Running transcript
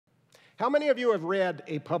How many of you have read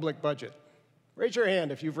a public budget? Raise your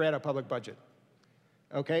hand if you've read a public budget.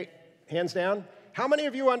 Okay, hands down. How many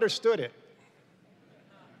of you understood it?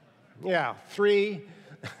 Yeah, 3.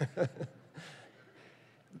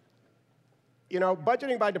 You know,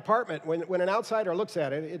 budgeting by department, when an outsider looks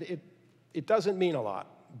at it, it doesn't mean a lot.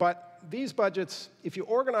 But these budgets, if you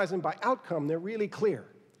organize them by outcome, they're really clear.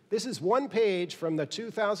 This is one page from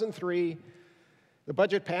the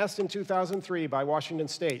budget passed in 2003 by Washington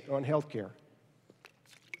State on healthcare.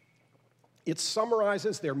 It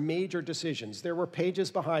summarizes their major decisions. There were pages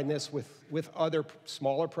behind this with other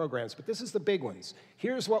smaller programs, but this is the big ones.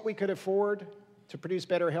 Here's what we could afford to produce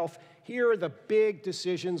better health. Here are the big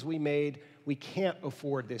decisions we made we can't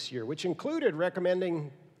afford this year, which included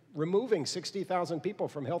recommending removing 60,000 people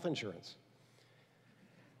from health insurance.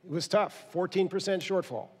 It was tough, 14%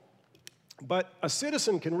 shortfall. But a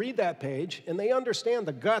citizen can read that page, and they understand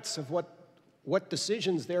the guts of what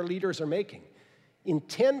decisions their leaders are making. In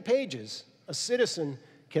 10 pages, a citizen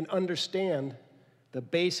can understand the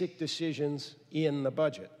basic decisions in the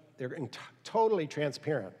budget. They're totally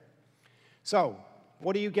transparent. So,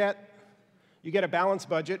 what do you get? You get a balanced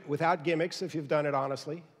budget without gimmicks if you've done it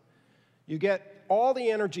honestly. You get all the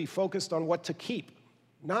energy focused on what to keep,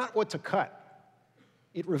 not what to cut.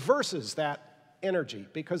 It reverses that energy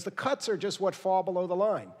because the cuts are just what fall below the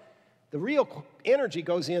line. The real energy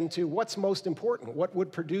goes into what's most important, what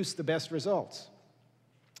would produce the best results.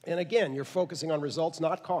 And again, you're focusing on results,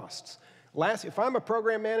 not costs. If I'm a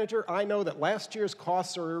program manager, I know that last year's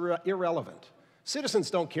costs are irrelevant. Citizens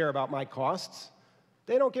don't care about my costs.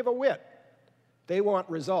 They don't give a whit. They want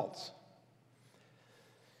results.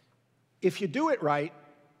 If you do it right,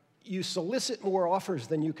 you solicit more offers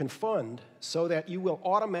than you can fund so that you will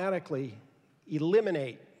automatically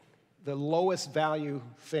eliminate the lowest value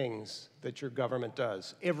things that your government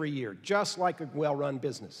does every year, just like a well-run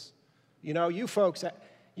business. You know, you folks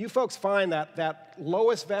find that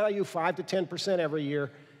lowest value, 5 to 10% every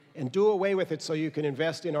year, and do away with it so you can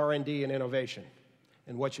invest in R&D and innovation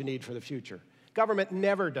and what you need for the future. Government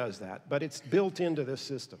never does that, but it's built into this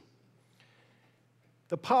system.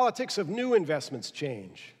 The politics of new investments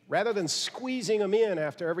change. Rather than squeezing them in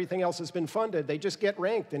after everything else has been funded, they just get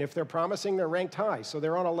ranked, and if they're promising, they're ranked high, so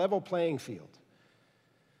they're on a level playing field.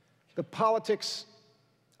 The politics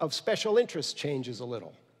of special interests changes a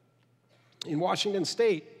little. In Washington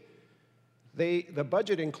State, the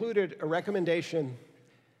budget included a recommendation.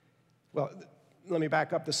 Well, let me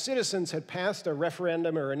back up. The citizens had passed a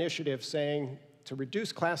referendum or initiative saying to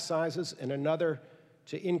reduce class sizes and another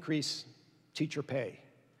to increase teacher pay.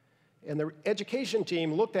 And the education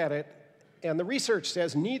team looked at it, and the research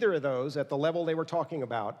says neither of those, at the level they were talking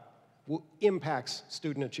about, impacts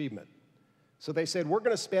student achievement. So they said, we're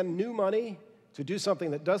going to spend new money to do something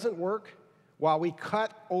that doesn't work while we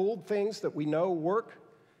cut old things that we know work.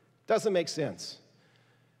 Doesn't make sense.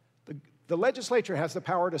 The legislature has the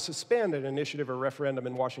power to suspend an initiative or referendum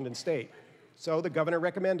in Washington State. So the governor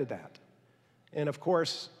recommended that. And of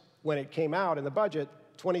course, when it came out in the budget,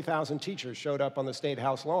 20,000 teachers showed up on the State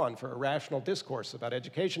House lawn for a rational discourse about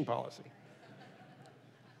education policy.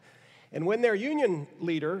 And when their union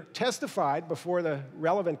leader testified before the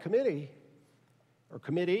relevant committee, or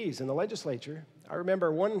committees in the legislature, I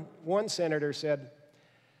remember one senator said,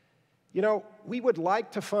 you know, we would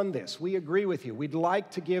like to fund this. We agree with you. We'd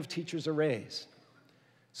like to give teachers a raise.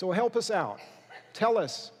 So help us out. Tell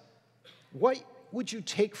us, what would you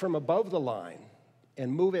take from above the line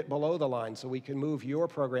and move it below the line so we can move your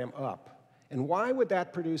program up? And why would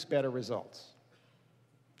that produce better results?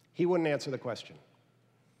 He wouldn't answer the question.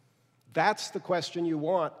 That's the question you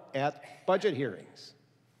want at budget hearings.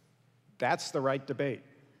 That's the right debate.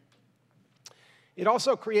 It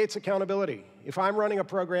also creates accountability. If I'm running a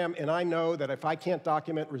program and I know that if I can't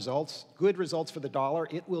document results, good results for the dollar,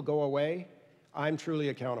 it will go away, I'm truly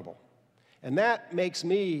accountable. And that makes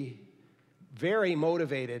me very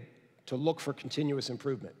motivated to look for continuous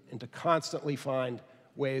improvement and to constantly find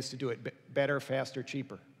ways to do it better, faster,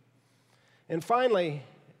 cheaper. And finally,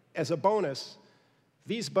 as a bonus,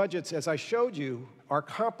 these budgets, as I showed you, are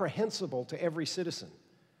comprehensible to every citizen.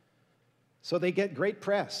 So they get great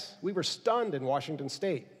press. We were stunned in Washington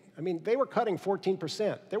State. I mean, they were cutting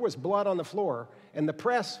 14%. There was blood on the floor, and the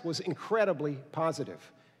press was incredibly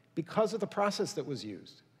positive because of the process that was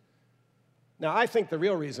used. Now, I think the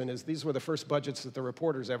real reason is these were the first budgets that the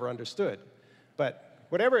reporters ever understood. But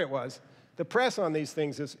whatever it was, the press on these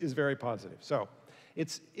things is very positive. So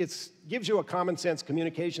it gives you a common sense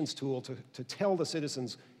communications tool to tell the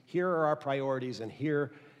citizens, here are our priorities, and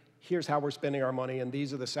here's how we're spending our money, and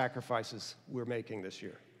these are the sacrifices we're making this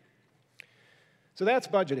year. So that's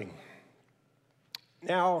budgeting.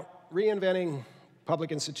 Now, reinventing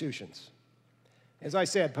public institutions. As I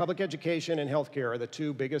said, public education and healthcare are the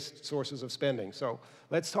two biggest sources of spending. So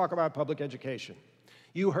let's talk about public education.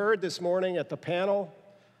 You heard this morning at the panel,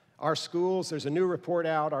 our schools, there's a new report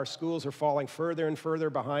out, our schools are falling further and further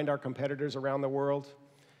behind our competitors around the world.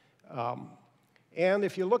 And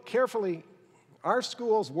if you look carefully, our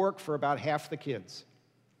schools work for about half the kids.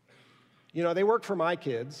 You know, they work for my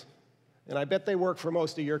kids, and I bet they work for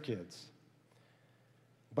most of your kids.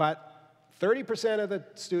 But 30% of the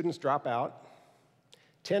students drop out,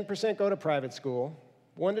 10% go to private school,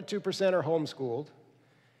 1% to 2% are homeschooled,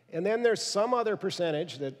 and then there's some other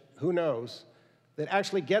percentage that, who knows, that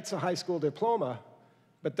actually gets a high school diploma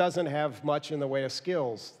but doesn't have much in the way of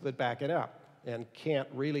skills that back it up and can't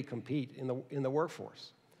really compete in the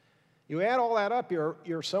workforce. You add all that up,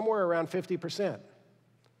 you're somewhere around 50%.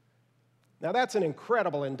 Now that's an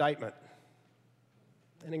incredible indictment.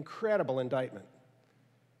 An incredible indictment.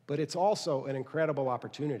 But it's also an incredible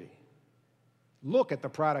opportunity. Look at the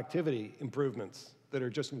productivity improvements that are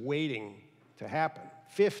just waiting to happen.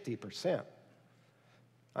 50%.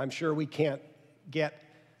 I'm sure we can't get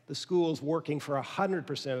the schools working for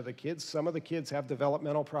 100% of the kids. Some of the kids have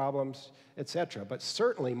developmental problems, et cetera, but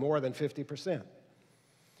certainly more than 50%.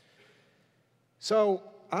 So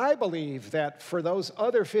I believe that for those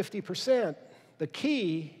other 50%, the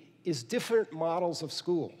key is different models of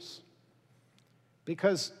schools.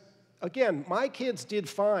 Because, again, my kids did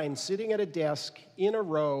fine sitting at a desk in a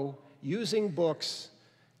row, using books,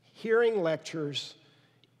 hearing lectures,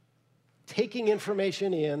 taking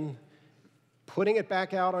information in, putting it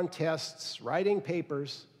back out on tests, writing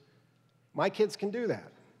papers. My kids can do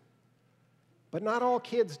that. But not all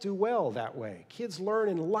kids do well that way. Kids learn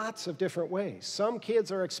in lots of different ways. Some kids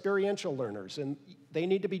are experiential learners, and they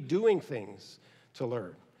need to be doing things to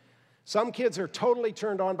learn. Some kids are totally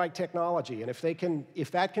turned on by technology, and if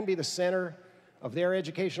that can be the center of their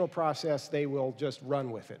educational process, they will just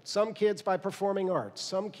run with it. Some kids by performing arts,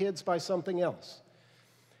 some kids by something else.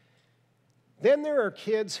 Then there are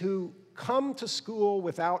kids who come to school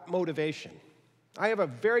without motivation. I have a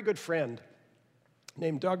very good friend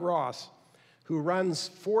named Doug Ross who runs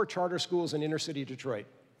 4 charter schools in inner-city Detroit.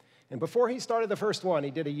 And before he started the first one,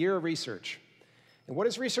 he did a year of research. And what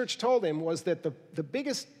his research told him was that the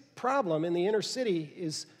biggest problem in the inner city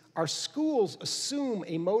is our schools assume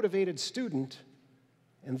a motivated student,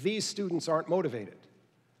 and these students aren't motivated.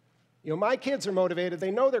 You know, my kids are motivated.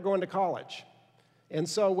 They know they're going to college. And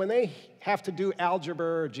so when they have to do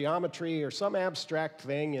algebra or geometry or some abstract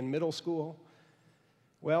thing in middle school,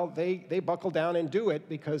 well, they buckle down and do it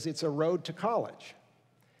because it's a road to college.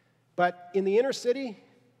 But in the inner city,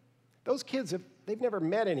 those kids, they've never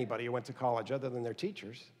met anybody who went to college other than their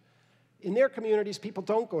teachers. In their communities, people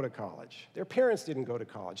don't go to college. Their parents didn't go to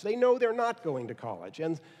college. They know they're not going to college.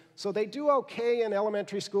 And so they do okay in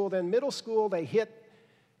elementary school. Then middle school, they hit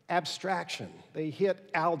abstraction. They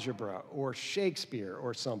hit algebra or Shakespeare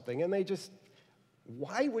or something, and they just,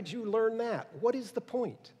 why would you learn that? What is the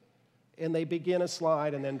point? And they begin a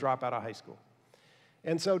slide and then drop out of high school.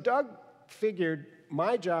 And so Doug figured,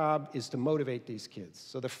 my job is to motivate these kids.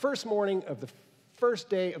 So the first morning of the first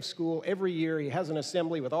day of school every year, he has an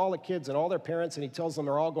assembly with all the kids and all their parents, and he tells them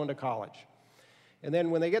they're all going to college. And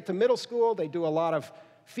then when they get to middle school, they do a lot of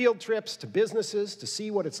field trips to businesses to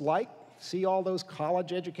see what it's like, see all those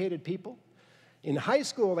college-educated people. In high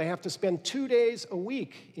school, they have to spend 2 days a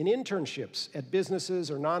week in internships at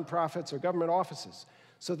businesses or nonprofits or government offices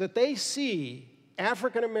so that they see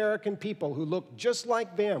African-American people who look just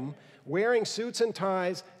like them, wearing suits and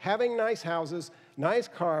ties, having nice houses, nice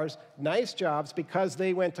cars, nice jobs because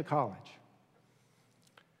they went to college.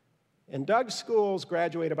 And Doug's schools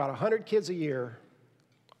graduate about 100 kids a year.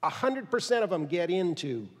 100% of them get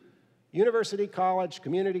into university college,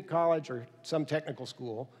 community college, or some technical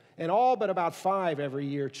school, and all but about 5 every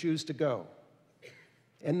year choose to go.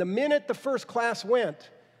 And the minute the first class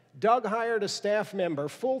went, Doug hired a staff member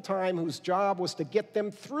full-time whose job was to get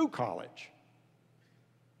them through college.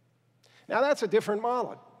 Now that's a different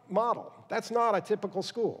model. That's not a typical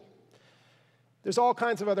school. There's all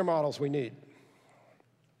kinds of other models we need.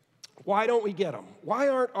 Why don't we get them? Why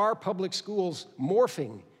aren't our public schools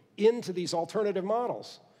morphing into these alternative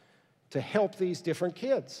models to help these different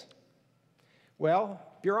kids? Well,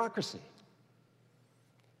 bureaucracy.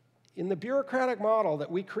 In the bureaucratic model that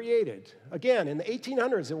we created, again, in the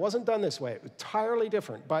 1800s, it wasn't done this way. It was entirely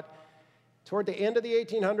different. But toward the end of the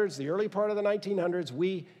 1800s, the early part of the 1900s,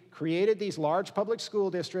 we created these large public school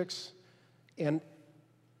districts, and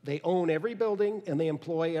they own every building, and they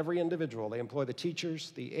employ every individual. They employ the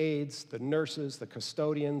teachers, the aides, the nurses, the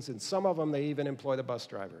custodians, and some of them, they even employ the bus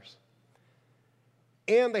drivers.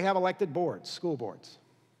 And they have elected boards, school boards.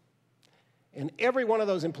 And every one of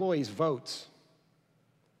those employees votes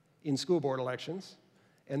in school board elections,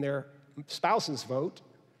 and their spouses vote,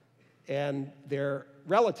 and their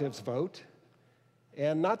relatives vote,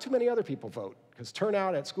 and not too many other people vote, because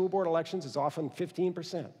turnout at school board elections is often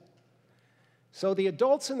 15%. So the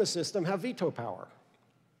adults in the system have veto power.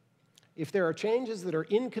 If there are changes that are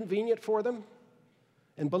inconvenient for them,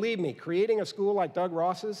 and believe me, creating a school like Doug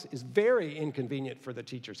Ross's is very inconvenient for the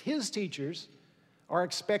teachers. His teachers are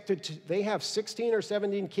expected to, they have 16 or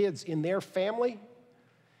 17 kids in their family,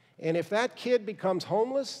 and if that kid becomes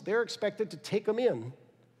homeless, they're expected to take them in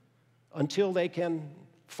until they can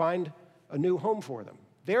find a new home for them.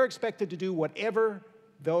 They're expected to do whatever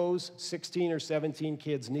those 16 or 17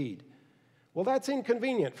 kids need. Well, that's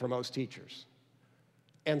inconvenient for most teachers.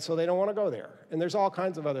 And so they don't want to go there. And there's all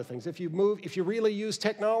kinds of other things. If you really use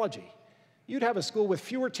technology, you'd have a school with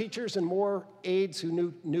fewer teachers and more aides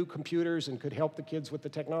who knew computers and could help the kids with the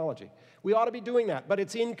technology. We ought to be doing that, but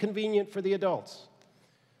it's inconvenient for the adults.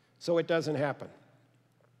 So it doesn't happen.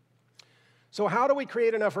 So how do we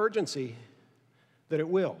create enough urgency that it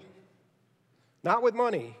will? Not with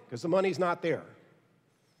money, because the money's not there.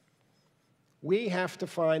 We have to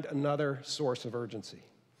find another source of urgency.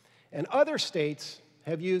 And other states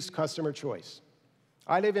have used customer choice.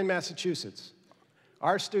 I live in Massachusetts.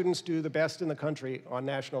 Our students do the best in the country on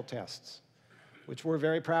national tests, which we're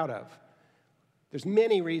very proud of. There's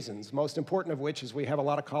many reasons, most important of which is we have a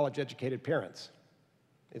lot of college-educated parents.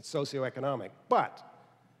 It's socioeconomic. But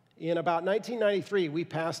in about 1993, we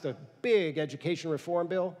passed a big education reform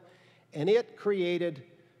bill, and it created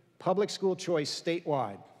public school choice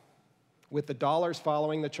statewide with the dollars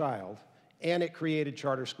following the child, and it created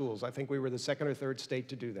charter schools. I think we were the second or third state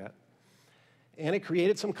to do that. And it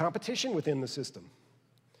created some competition within the system.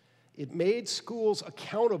 It made schools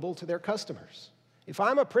accountable to their customers. If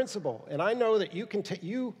I'm a principal and I know that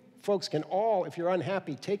you folks can all, if you're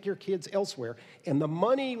unhappy, take your kids elsewhere, and the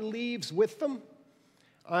money leaves with them,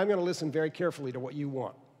 I'm going to listen very carefully to what you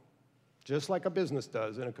want, just like a business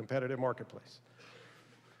does in a competitive marketplace.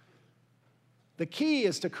 The key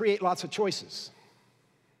is to create lots of choices.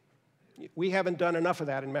 We haven't done enough of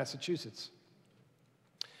that in Massachusetts.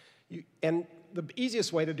 And the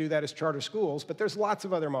easiest way to do that is charter schools, but there's lots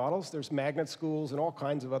of other models. There's magnet schools and all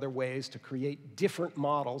kinds of other ways to create different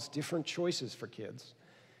models, different choices for kids.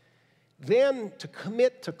 Then to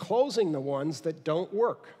commit to closing the ones that don't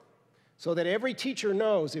work, so that every teacher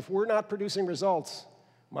knows if we're not producing results,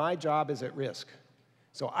 my job is at risk.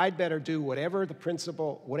 So I'd better do whatever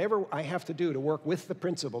I have to do to work with the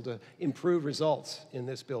principal to improve results in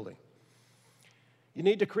this building. You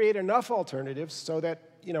need to create enough alternatives so that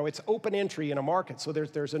it's open entry in a market, so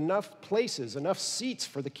there's enough places, enough seats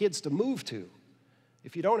for the kids to move to.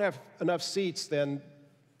 If you don't have enough seats, then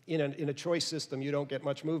in a choice system, you don't get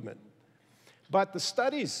much movement. But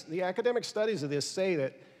the academic studies of this say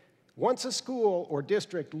that once a school or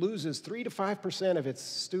district loses 3 to 5% of its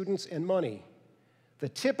students and money, the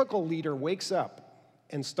typical leader wakes up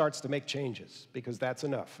and starts to make changes because that's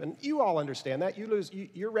enough. And you all understand that.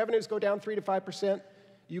 Your revenues go down 3 to 5%,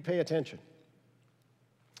 you pay attention.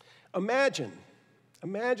 Imagine,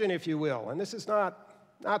 if you will, and this is not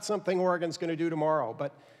something Oregon's going to do tomorrow,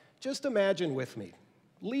 but just imagine with me.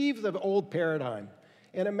 Leave the old paradigm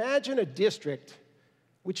and imagine a district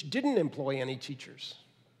which didn't employ any teachers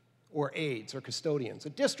or aides or custodians, a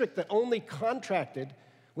district that only contracted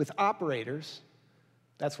with operators,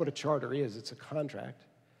 that's what a charter is, it's a contract,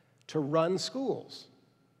 to run schools.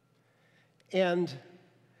 And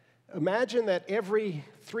imagine that every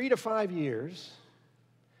 3 to 5 years,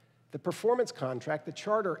 the performance contract, the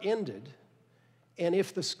charter ended, and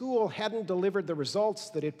if the school hadn't delivered the results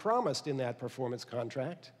that it promised in that performance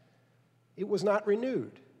contract, it was not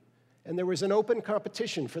renewed. And there was an open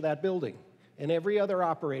competition for that building, and every other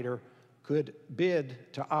operator could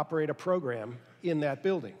bid to operate a program in that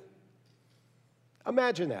building.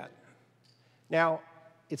 Imagine that. Now,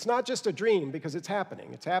 it's not just a dream because it's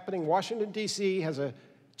happening. It's happening. Washington, D.C. has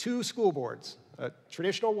 2 school boards, a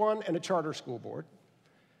traditional one and a charter school board.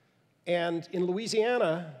 And in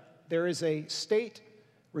Louisiana, there is a state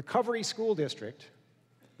recovery school district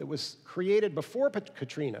that was created before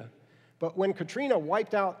Katrina, but when Katrina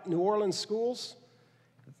wiped out New Orleans schools,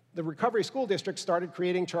 the recovery school district started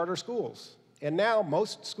creating charter schools. And now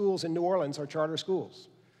most schools in New Orleans are charter schools.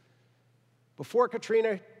 Before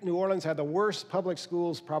Katrina, New Orleans had the worst public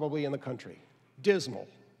schools probably in the country. Dismal.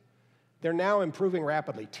 They're now improving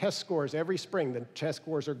rapidly. Test scores every spring, the test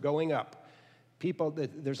scores are going up.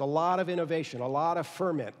 There's a lot of innovation, a lot of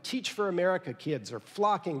ferment. Teach for America kids are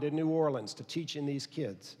flocking to New Orleans to teach in these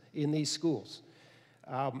schools.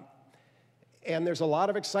 And there's a lot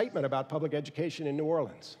of excitement about public education in New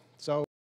Orleans. So